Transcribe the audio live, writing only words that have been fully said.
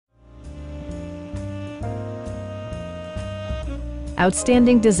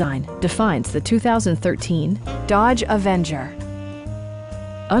Outstanding design defines the 2013 Dodge Avenger.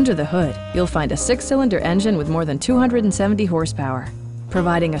 Under the hood, you'll find a 6-cylinder engine with more than 270 horsepower,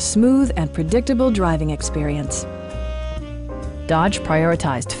 providing a smooth and predictable driving experience. Dodge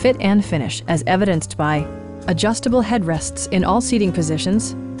prioritized fit and finish as evidenced by adjustable headrests in all seating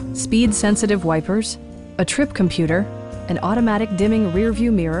positions, speed-sensitive wipers, a trip computer, an automatic dimming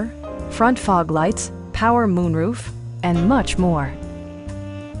rear-view mirror, front fog lights, power moonroof, and much more.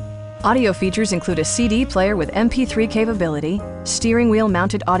 Audio features include a CD player with MP3 capability, steering wheel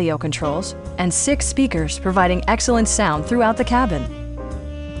mounted audio controls, and 6 speakers providing excellent sound throughout the cabin.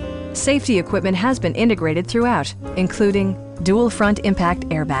 Safety equipment has been integrated throughout, including dual front impact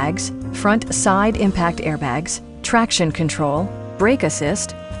airbags, front side impact airbags, traction control, brake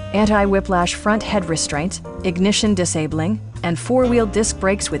assist, anti-whiplash front head restraints, ignition disabling, and 4-wheel disc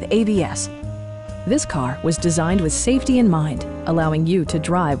brakes with ABS. This car was designed with safety in mind, allowing you to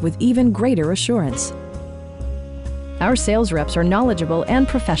drive with even greater assurance. Our sales reps are knowledgeable and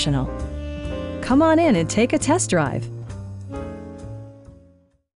professional. Come on in and take a test drive.